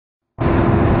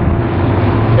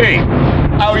Hey,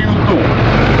 how you doing?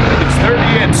 It's 30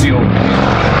 Ezio,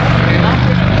 and I'm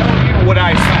gonna tell you what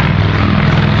I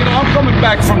found. You know, I'm coming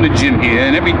back from the gym here,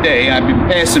 and every day I've been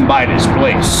passing by this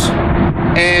place,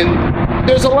 and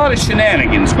there's a lot of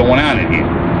shenanigans going on in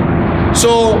here.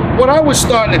 So what I was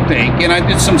starting to think, and I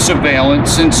did some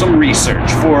surveillance and some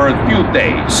research for a few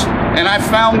days, and I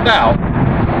found out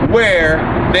where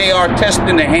they are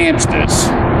testing the hamsters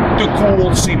to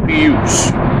cool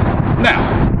CPUs.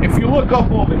 Now, if you look up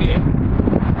over here,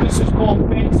 this is called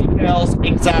Fancy Gal's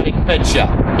Exotic Pet Shop.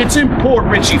 It's in Port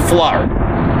Richey,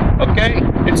 Florida. Okay?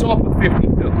 It's off of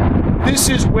 52. This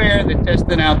is where they're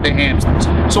testing out the hamsters.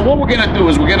 So what we're going to do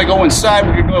is we're going to go inside,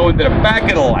 we're going to go into the back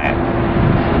of the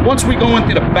lab. Once we go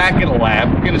into the back of the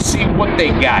lab, we're going to see what they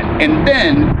got. And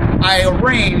then I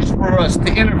arranged for us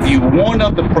to interview one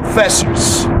of the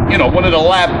professors, you know, one of the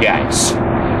lab guys.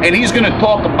 And he's going to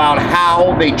talk about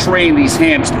how they train these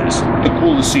hamsters to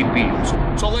cool the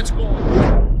CPUs. So let's go.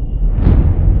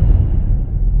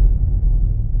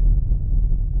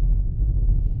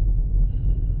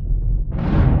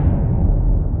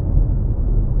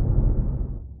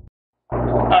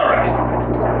 All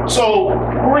right. So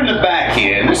we're in the back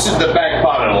here, and this is the back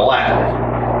part of the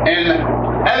lab. And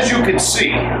as you can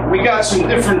see, we got some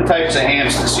different types of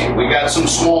hamsters here. We got some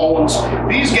small ones.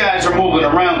 These guys are moving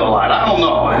around a lot. I don't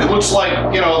know. It looks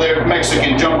like, you know, they're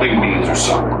Mexican jumping beans or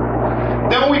something.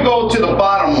 Then we go to the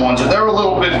bottom ones, and they're a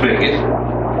little bit bigger.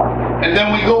 And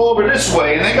then we go over this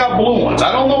way, and they got blue ones.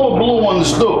 I don't know what blue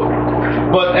ones do,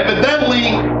 but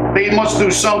evidently they must do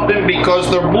something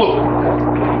because they're blue.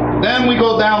 Then we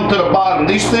go down to the bottom.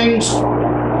 These things,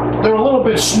 they're a little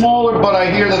bit smaller, but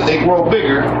I hear that they grow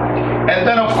bigger. And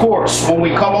then, of course, when we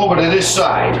come over to this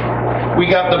side, we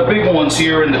got the big ones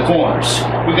here in the corners.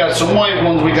 We got some white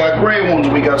ones, we got gray ones,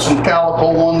 we got some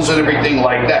calico ones and everything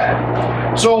like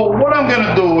that. So what I'm going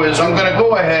to do is I'm going to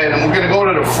go ahead and we're going to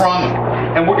go to the front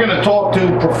and we're going to talk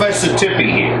to Professor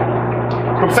Tippy here.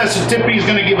 Professor Tippy is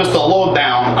going to give us the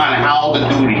lowdown on how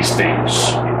to do these things.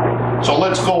 So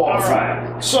let's go on. All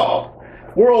right. So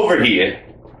we're over here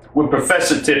with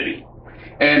Professor Tippy.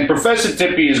 And Professor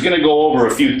Tippy is going to go over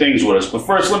a few things with us. But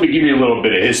first, let me give you a little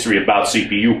bit of history about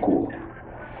CPU cooling.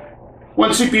 When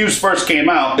CPUs first came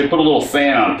out, they put a little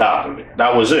fan on top of it.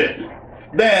 That was it.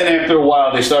 Then, after a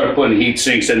while, they started putting heat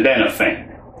sinks and then a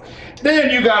fan. Then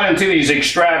you got into these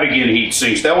extravagant heat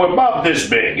sinks that were about this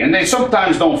big. And they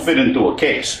sometimes don't fit into a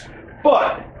case.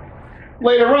 But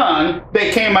later on, they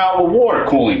came out with water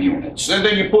cooling units. And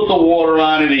then you put the water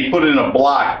on it and you put it in a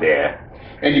block there.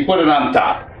 And you put it on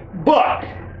top. But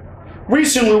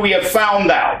recently we have found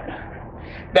out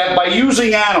that by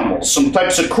using animals, some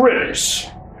types of critters,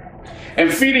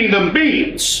 and feeding them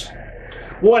beans,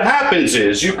 what happens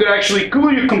is you could actually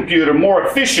cool your computer more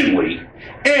efficiently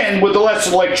and with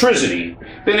less electricity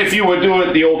than if you were doing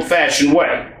it the old-fashioned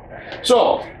way.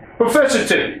 So, Professor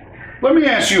Tippy, let me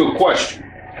ask you a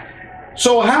question.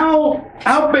 So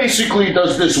how basically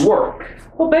does this work?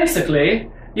 Well, basically,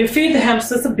 you feed the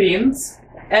hamsters the beans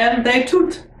and they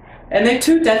toot. And they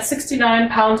toot at 69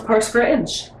 pounds per square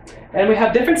inch. And we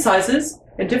have different sizes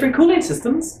and different cooling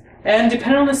systems. And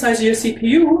depending on the size of your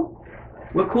CPU,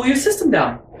 we'll cool your system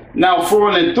down. Now, for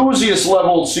an enthusiast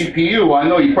level CPU, I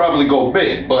know you probably go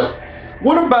big, but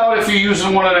what about if you're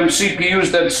using one of them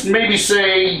CPUs that's maybe,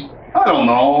 say, I don't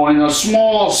know, in a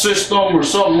small system or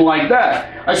something like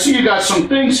that? I see you got some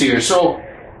things here, so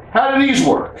how do these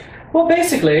work? Well,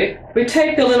 basically, we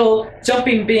take the little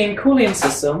jumping bean cooling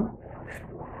system.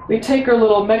 We take our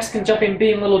little Mexican jumping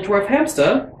bean little dwarf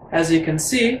hamster, as you can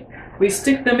see, we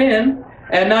stick them in,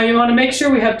 and now you want to make sure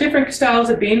we have different styles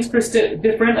of beans per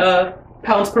different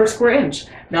pounds per square inch.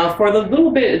 Now for the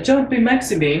little bit jumping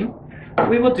Mexican bean,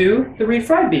 we will do the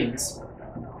refried beans,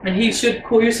 and he should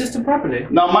cool your system properly.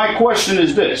 Now my question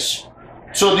is this,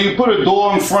 so do you put a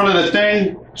door in front of the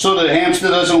thing so the hamster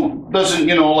doesn't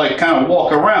you know, like kind of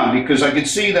walk around? Because I can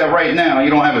see that right now you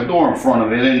don't have a door in front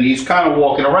of it and he's kind of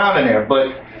walking around in there,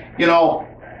 but you know,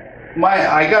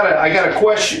 I got a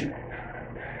question.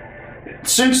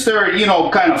 Since they're, you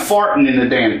know, kind of farting in the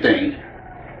damn thing,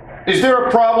 is there a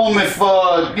problem if,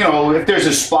 you know, if there's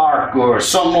a spark or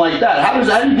something like that?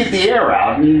 How do you get the air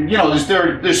out? And, you know,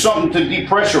 there's something to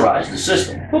depressurize the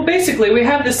system? Well, basically, we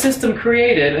have the system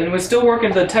created, and we're still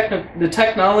working the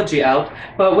technology out.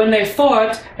 But when they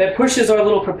fart, it pushes our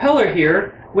little propeller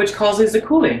here, which causes the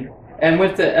cooling. And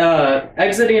with the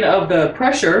exiting of the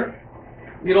pressure,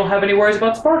 you don't have any worries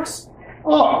about sparks.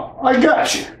 Oh, I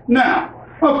got you. Now,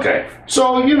 okay.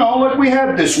 So, you know, like we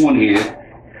have this one here.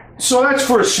 So that's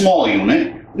for a small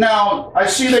unit. Now, I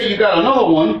see that you got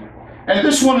another one And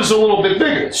this one is a little bit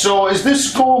bigger. So is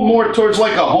this going more towards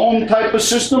like a home type of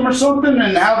system or something?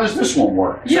 And how does this one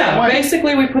work? Yeah,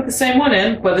 basically we put the same one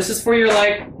in, but this is for your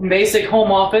like basic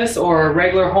home office or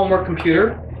regular homework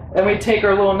computer. And we take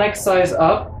our little next size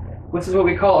up, which is what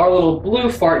we call our little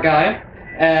blue fart guy.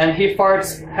 And he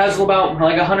has about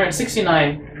like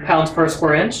 169 pounds per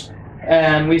square inch.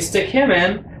 And we stick him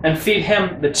in and feed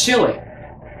him the chili,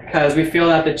 because we feel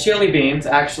that the chili beans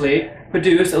actually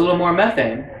produce a little more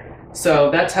methane.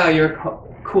 So that's how you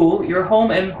cool your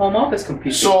home and home office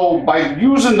computer. So by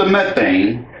using the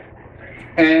methane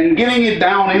and getting it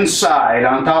down inside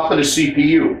on top of the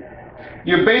CPU,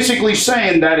 you're basically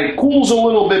saying that it cools a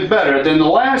little bit better than the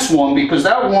last one, because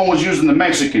that one was using the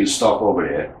Mexican stuff over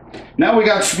there. Now we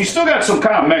still got some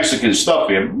kind of Mexican stuff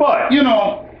here, but you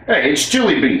know, hey, it's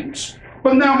chili beans.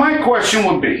 But now my question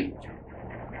would be,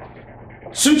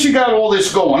 since you got all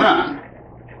this going on,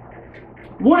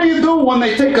 what do you do when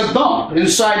they take a dump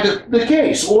inside the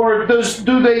case? Or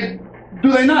do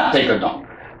they not take a dump?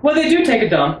 Well, they do take a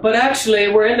dump, but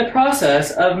actually we're in the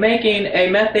process of making a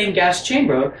methane gas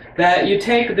chamber that you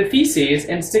take the feces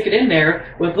and stick it in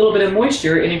there with a little bit of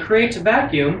moisture, and it creates a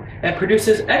vacuum and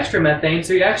produces extra methane,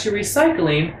 so you're actually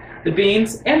recycling the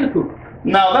beans and the poop.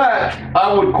 Now that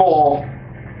I would call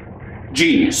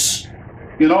genius,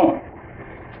 you know?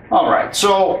 All right,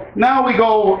 so now we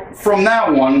go from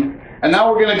that one, and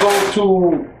now we're going to go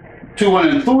to an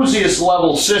enthusiast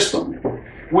level system,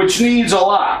 which needs a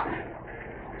lot.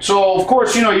 So, of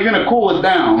course, you know, you're going to cool it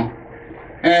down,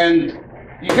 and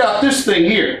you got this thing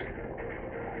here.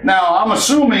 Now, I'm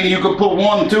assuming you could put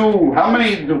 1, 2, how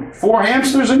many, 4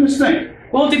 hamsters in this thing?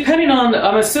 Well, depending on,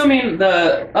 I'm assuming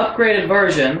the upgraded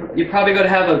version, you're probably going to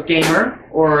have a gamer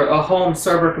or a home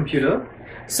server computer.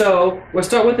 So, we'll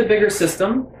start with the bigger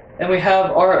system, and we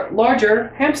have our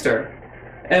larger hamster.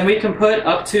 And we can put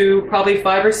up to probably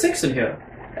 5 or 6 in here.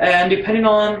 And depending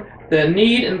on the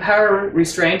need and power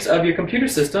restraints of your computer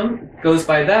system, goes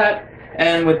by that.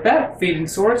 And with that feeding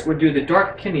source, we'll do the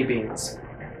dark kidney beans.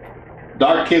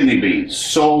 Dark kidney beans.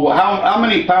 So how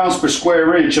many pounds per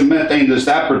square inch of methane does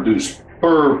that produce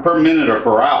per minute or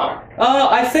per hour?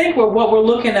 I think what we're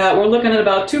looking at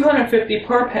about 250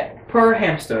 per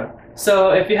hamster.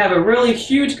 So if you have a really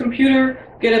huge computer,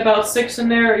 get about 6 in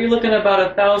there, you're looking at about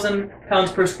 1,000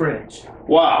 pounds per square inch.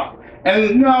 Wow.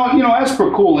 And now, you know, as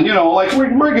per cooling, you know, like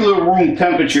regular room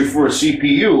temperature for a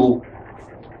CPU,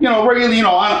 you know, regular, you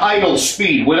know, on idle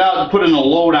speed without putting a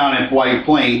load on it while you're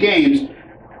playing games,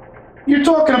 you're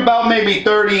talking about maybe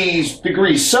 30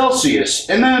 degrees Celsius.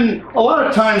 And then a lot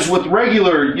of times with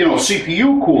regular, you know,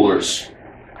 CPU coolers,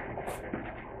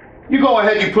 you go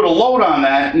ahead, you put a load on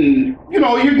that, and, you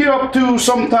know, you get up to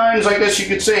sometimes, I guess you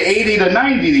could say, 80 to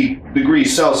 90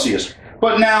 degrees Celsius.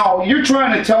 But now, you're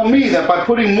trying to tell me that by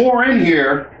putting more in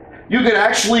here, you could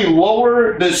actually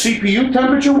lower the CPU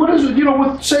temperature? What is it, you know,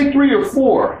 with, say, 3 or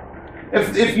 4?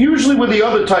 If usually with the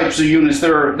other types of units,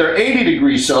 they're 80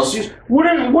 degrees Celsius, what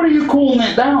are you cooling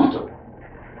it down to?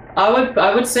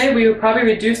 I would say we would probably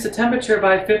reduce the temperature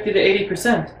by 50 to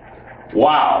 80%.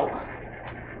 Wow.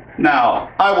 Now,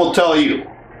 I will tell you,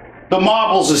 the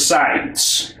marvels of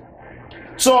science.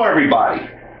 So everybody,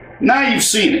 now you've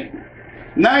seen it.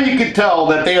 Now you can tell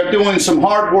that they are doing some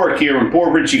hard work here in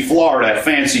Port Richey, Florida at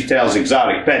Fancy Tales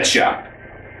Exotic Pet Shop.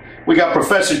 We got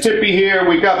Professor Tippy here,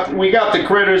 we got the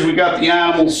critters, we got the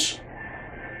animals.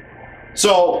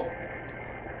 So,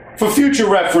 for future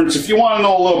reference, if you want to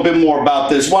know a little bit more about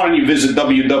this, why don't you visit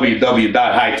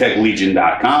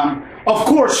www.hitechlegion.com. Of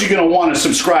course, you're going to want to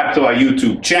subscribe to our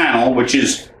YouTube channel, which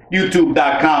is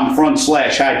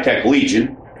youtube.com/HiTech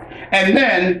Legion. And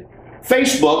then,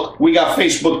 Facebook, we got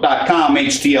facebook.com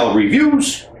HTL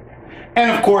Reviews.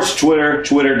 And of course, Twitter,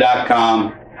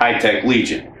 twitter.com HiTech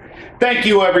Legion. Thank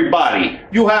you, everybody.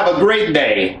 You have a great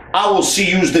day. I will see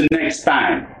you the next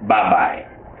time. Bye-bye.